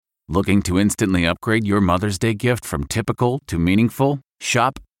Looking to instantly upgrade your Mother's Day gift from typical to meaningful?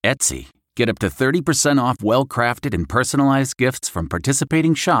 Shop Etsy. Get up to 30% off well-crafted and personalized gifts from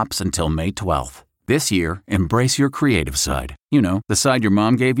participating shops until May 12th. This year, embrace your creative side. You know, the side your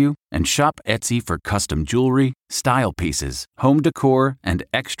mom gave you. And shop Etsy for custom jewelry, style pieces, home decor, and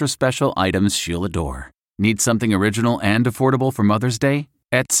extra special items she'll adore. Need something original and affordable for Mother's Day?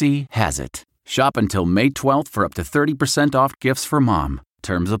 Etsy has it. Shop until May 12th for up to 30% off gifts for mom.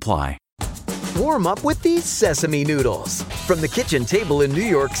 Terms apply. Warm up with these sesame noodles. From the kitchen table in New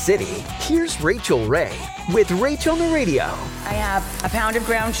York City, here's Rachel Ray with Rachel on the Radio. I have a pound of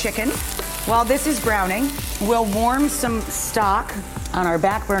ground chicken. While this is browning, we'll warm some stock on our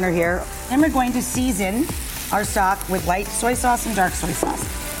back burner here. Then we're going to season our stock with light soy sauce and dark soy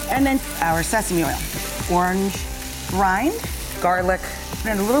sauce. And then our sesame oil, orange rind, garlic,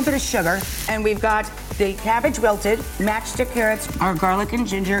 and a little bit of sugar. And we've got the cabbage wilted, matchstick carrots, our garlic and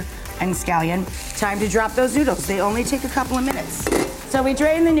ginger, and scallion. Time to drop those noodles. They only take a couple of minutes. So we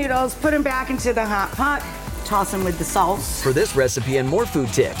drain the noodles, put them back into the hot pot, toss them with the salt. For this recipe and more food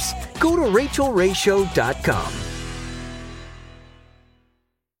tips, go to RachelRayShow.com.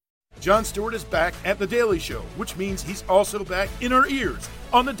 Jon Stewart is back at The Daily Show, which means he's also back in our ears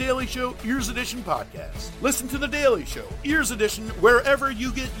on The Daily Show Ears Edition podcast. Listen to The Daily Show Ears Edition wherever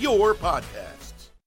you get your podcast.